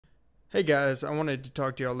Hey guys, I wanted to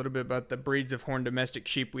talk to you a little bit about the breeds of horned domestic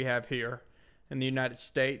sheep we have here in the United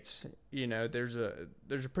States. There's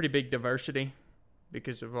a pretty big diversity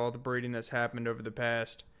because of all the breeding that's happened over the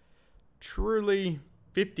past truly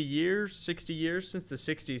 50 years, 60 years since the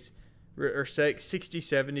 60s or 60s,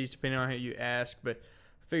 70s depending on how you ask, but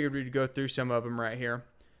I figured we'd go through some of them right here.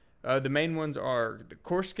 The main ones are the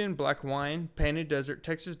Corsican, Black Wine, Painted Desert,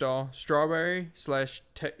 Texas Doll, Strawberry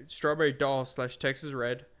Doll slash Texas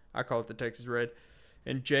Red. I call it the Texas Red,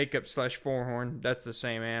 and Jacob slash Fourhorn. That's the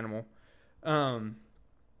same animal. Um,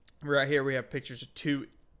 right here we have pictures of two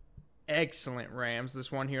excellent rams.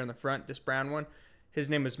 This one here in the front, this brown one, his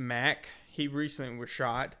name is Mac. He recently was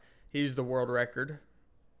shot. He's the world record.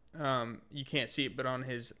 You can't see it, but on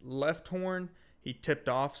his left horn, he tipped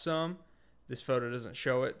off some. This photo doesn't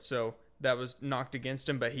show it, so that was knocked against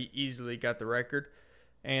him, but he easily got the record.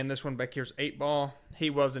 And this one back here is 8-ball. He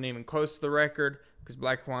wasn't even close to the record because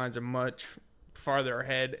Black Wines are much farther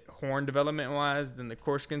ahead horn development wise than the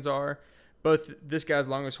Corsicans are. This guy's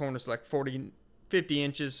longest horn was like 50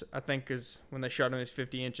 inches, I think, is when they shot him, is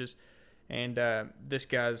 50 inches. And this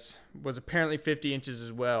guy's was apparently 50 inches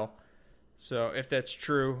as well. So if that's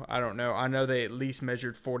true, I don't know. I know they at least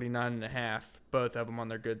measured 49 and a half, both of them on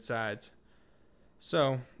their good sides.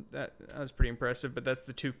 So that was pretty impressive, but that's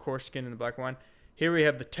the two Corsican and the Black Wine. Here we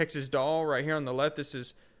have the Texas Doll right here on the left. This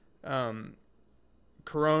is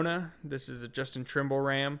Corona. This is a Justin Trimble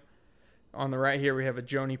ram. On the right here we have a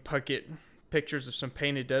Joni Puckett. Pictures of some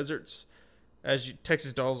painted deserts.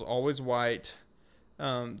 Texas Doll's always white.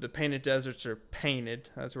 The painted deserts are painted.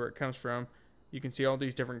 That's where it comes from. You can see all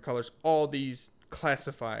these different colors. All these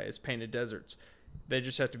classify as painted deserts. They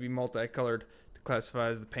just have to be multicolored to classify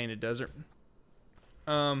as the painted desert.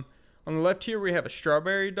 On the left here we have a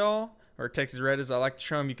Strawberry Doll, or Texas Red as I like to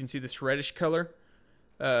show them. You can see this reddish color.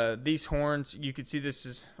 These horns, you can see this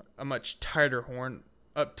is a much tighter horn,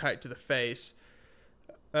 up tight to the face.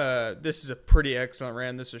 This is a pretty excellent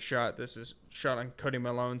ram. This is shot on Cody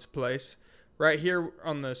Malone's place. Right here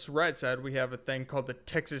on this right side, we have a thing called the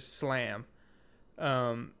Texas Slam.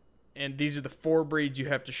 And these are the 4 breeds you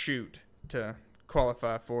have to shoot to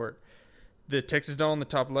qualify for it. The Texas Doll on the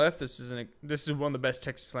top left, this is one of the best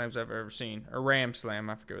Texas Slams I've ever seen. A Ram Slam,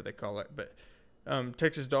 I forget what they call it. But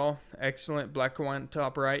Texas Doll, excellent. Black Wine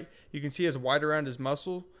top right. You can see he has white around his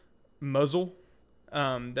muzzle.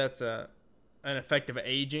 That's an effect of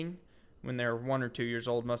aging. When they're 1 or 2 years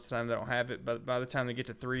old, most of the time they don't have it. But by the time they get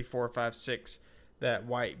to 3, 4, 5, 6, that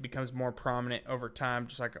white becomes more prominent over time,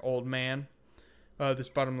 just like an old man. This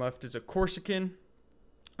bottom left is a Corsican.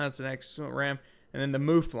 That's an excellent ram. And then the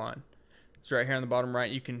Mouflon. It's right here on the bottom right.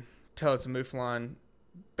 You can tell it's a Mouflon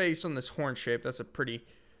based on this horn shape. That's a pretty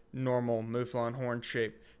normal Mouflon horn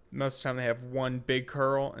shape. Most of the time they have one big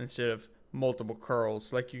curl instead of multiple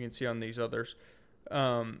curls like you can see on these others.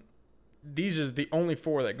 These are the only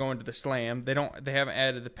 4 that go into the Slam. They haven't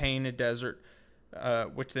added the Painted Desert,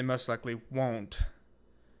 which they most likely won't,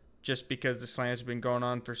 just because the Slams have been going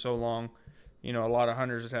on for so long. You know, a lot of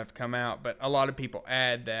hunters would have to come out, but a lot of people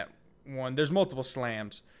add that one. There's multiple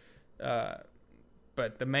Slams.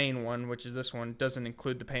 But the main one, which is this one, doesn't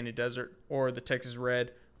include the Painted Desert or the Texas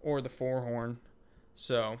Red or the Fourhorn.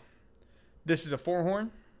 So this is a Fourhorn.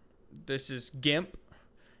 This is Gimp.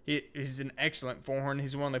 He's an excellent Fourhorn.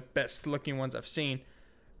 He's one of the best looking ones I've seen.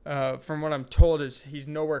 From what I'm told is he's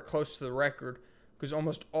nowhere close to the record because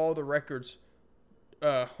almost all the records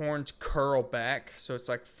horns curl back. So it's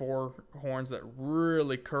like 4 horns that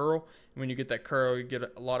really curl. And when you get that curl, you get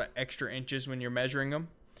a lot of extra inches when you're measuring them.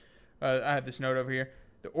 I have this note over here.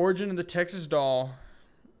 The origin of the Texas Doll,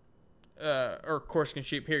 or Corsican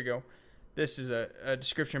sheep. Here you go. This is a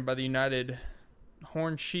description by the United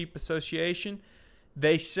Horn Sheep Association.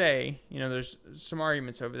 They say, there's some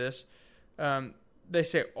arguments over this. They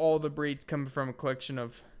say all the breeds come from a collection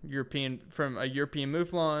of European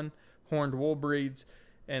Mouflon, horned wool breeds,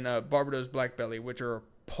 and Barbados Blackbelly, which are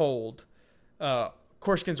polled.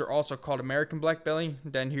 Corsicans are also called American Blackbelly.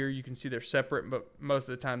 Down here you can see they're separate, but most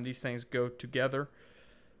of the time these things go together.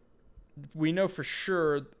 We know for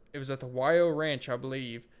sure it was at the Wyo Ranch, I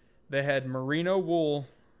believe. They had merino or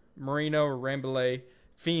Rambouillet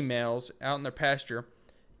females out in their pasture,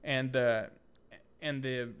 and the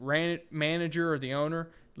manager or the owner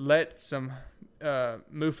let some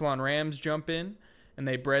Mouflon rams jump in, and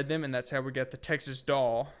they bred them, and that's how we got the Texas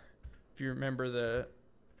Doll. If you remember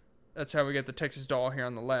that's how we get the Texas Doll here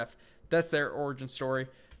on the left. That's their origin story.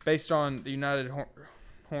 Based on the United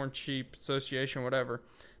Horn Sheep Association, whatever.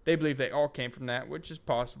 They believe they all came from that, which is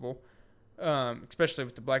possible, especially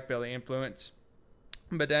with the Blackbelly influence.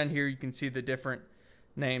 But down here you can see the different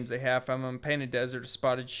names they have from them. Painted Desert,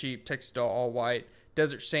 Spotted Sheep, Texas Doll, all white.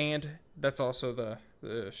 Desert Sand, that's also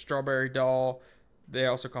the Strawberry Doll. They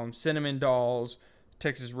also call them Cinnamon Dolls,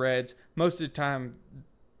 Texas Reds. Most of the time,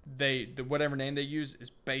 whatever name they use is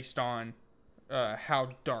based on how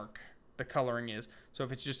dark the coloring is. So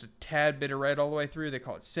if it's just a tad bit of red all the way through, they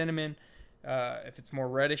call it cinnamon. If it's more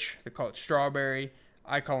reddish, they call it strawberry.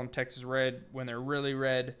 I call them Texas Red when they're really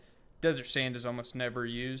red. Desert Sand is almost never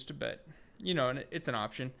used, but it's an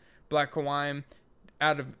option. Black Hawaiian,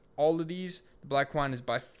 out of all of these, the Black Hawaiian is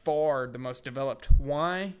by far the most developed.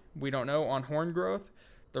 Why? We don't know. On horn growth,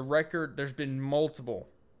 the record, there's been multiple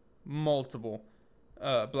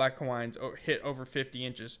Black Hawaiians hit over 50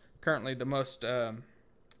 inches. Currently, the most, the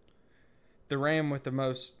ram with the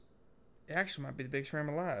most, it actually might be the biggest ram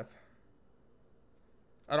alive.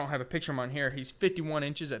 I don't have a picture of him on here. He's 51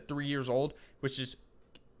 inches at 3 years old, which is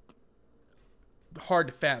hard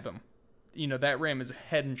to fathom. That ram is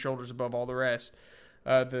head and shoulders above all the rest.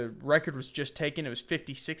 The record was just taken. It was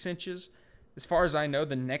 56 inches. As far as I know,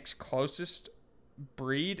 the next closest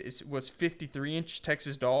breed was 53-inch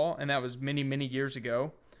Texas Doll, and that was many, many years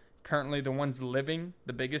ago. Currently, the ones living,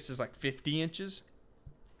 the biggest is like 50 inches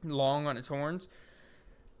long on its horns.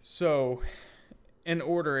 So, in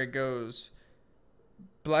order, it goes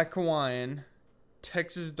Black Hawaiian,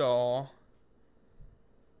 Texas Doll,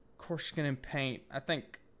 Corsican, and Paint. I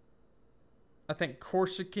think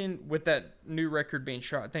Corsican, with that new record being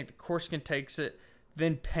shot, I think the Corsican takes it,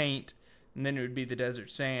 then Paint, and then it would be the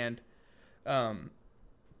Desert Sand.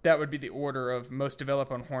 That would be the order of most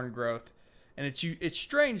developed on horn growth. And it's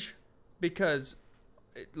strange because,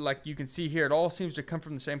 like you can see here, it all seems to come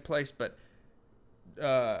from the same place, but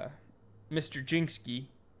Mr. Jinksky,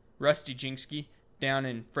 Rusty Jinksky, down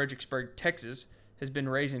in Fredericksburg, Texas, has been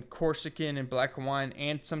raising Corsican and Black Hawaiian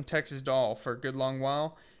and some Texas Doll for a good long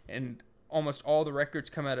while, and almost all the records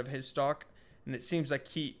come out of his stock. And it seems like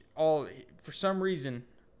for some reason,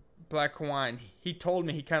 Black Hawaiian, he told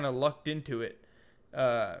me he kind of lucked into it,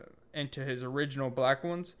 into his original black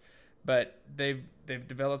ones, but they've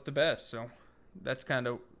developed the best. So that's kind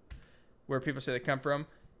of where people say they come from.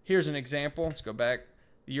 Here's an example. Let's go back.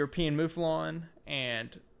 The European Mouflon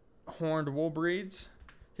and horned wool breeds.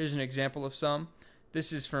 Here's an example of some.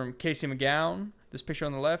 This is from Casey McGowan. This picture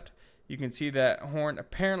on the left, you can see that horn.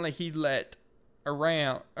 Apparently he let a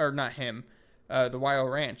ram, or not him, the Wild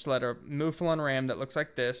Ranch let a Mouflon ram that looks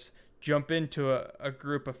like this jump into a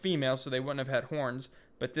group of females, so they wouldn't have had horns.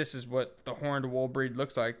 But this is what the horned wool breed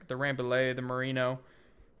looks like. The Rambouillet, the Merino,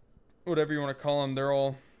 whatever you want to call them, they're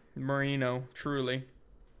all Merino, truly.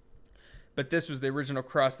 But this was the original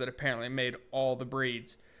cross that apparently made all the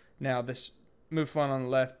breeds. Now, this Mouflon on the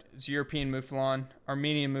left is European Mouflon.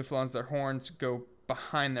 Armenian Mouflons, their horns go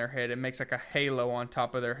behind their head. It makes like a halo on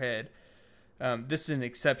top of their head. This is an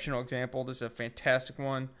exceptional example. This is a fantastic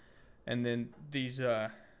one. And then these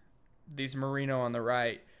Merino on the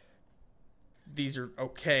right, these are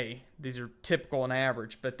okay. These are typical and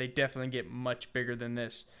average, but they definitely get much bigger than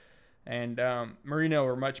this. And Merino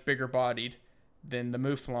are much bigger bodied than the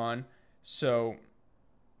Mouflon, so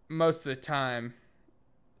most of the time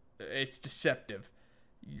it's deceptive.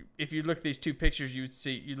 If you look at these two pictures,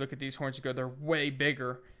 you look at these horns and go, they're way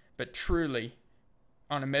bigger, but truly,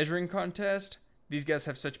 on a measuring contest, these guys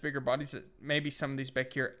have such bigger bodies that maybe some of these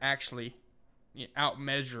back here actually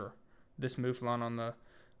outmeasure this Mouflon on the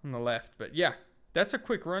left. But yeah, that's a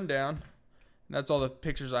quick rundown. That's all the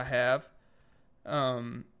pictures I have.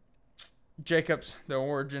 Jacobs, the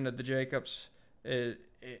origin of the Jacobs,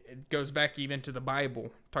 it goes back even to the Bible.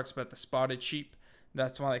 It talks about the spotted sheep.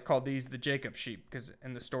 That's why they call these the Jacob sheep, because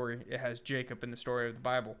in the story it has Jacob in the story of the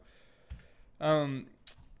Bible.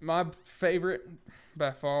 My favorite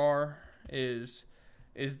by far is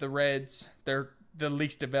the Reds. They're the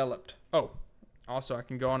least developed. Oh, also I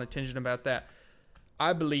can go on a tangent about that.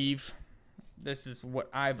 I believe, this is what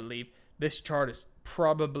I believe, this chart is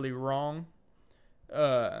probably wrong.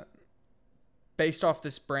 Based off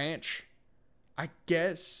this branch, I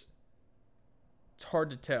guess it's hard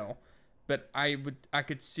to tell, but I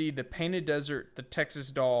could see the Painted Desert, the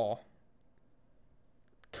Texas Doll,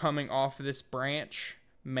 coming off of this branch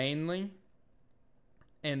mainly,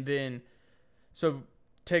 and then so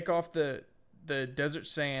take off the Desert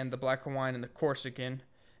Sand, the Black Hawaiian, and the Corsican,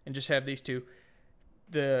 and just have these two.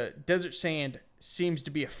 The Desert Sand seems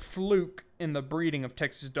to be a fluke in the breeding of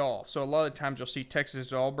Texas Doll. So a lot of times you'll see Texas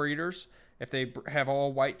Doll breeders, if they have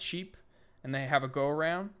all white sheep and they have a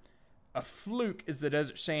go-around, a fluke is the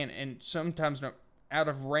Desert Sand, and sometimes out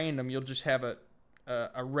of random you'll just have a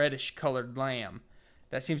reddish colored lamb.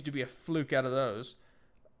 That seems to be a fluke out of those.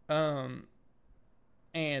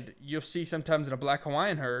 And you'll see sometimes in a black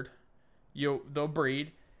Hawaiian herd, they'll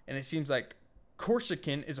breed, and it seems like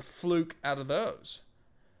Corsican is a fluke out of those.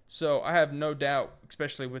 So I have no doubt,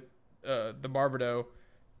 especially with the Barbados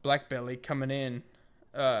black belly coming in,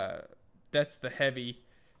 that's the heavy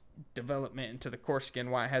development into the Corsican,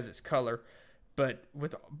 why it has its color. But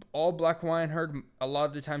with all black Hawaiian herd, a lot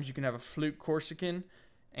of the times you can have a fluke Corsican,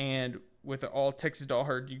 and with the all Texas doll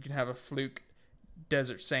herd, you can have a fluke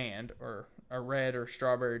desert sand or a red or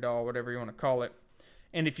strawberry doll, whatever you want to call it.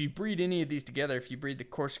 And if you breed any of these together, if you breed the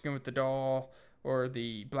Corsican with the doll or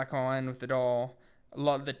the black Hawaiian with the doll, a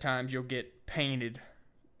lot of the times you'll get painted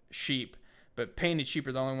sheep. But painted sheep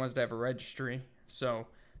are the only ones that have a registry, so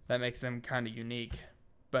that makes them kind of unique.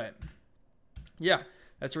 But yeah,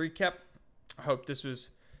 that's a recap. I hope this was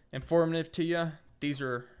informative to you.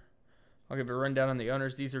 I'll give a rundown on the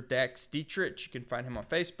owners. These are Dax Dietrich. You can find him on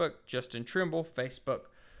Facebook. Justin Trimble, Facebook.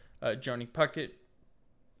 Joni Puckett,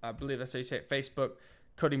 I believe that's how you say it, Facebook.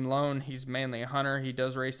 Cody Malone, he's mainly a hunter. He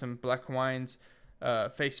does raise some black Hawaiians.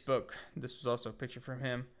 Facebook, this was also a picture from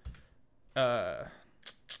him.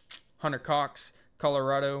 Hunter Cox,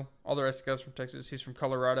 Colorado. All the rest of the guys from Texas. He's from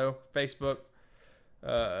Colorado. Facebook.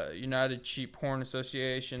 United Sheep Horn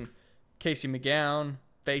Association. Casey McGowan,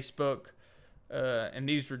 Facebook. And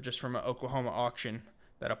these were just from an Oklahoma auction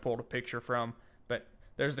that I pulled a picture from. But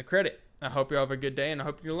there's the credit. I hope you have a good day, and I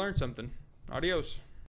hope you learned something. Adios.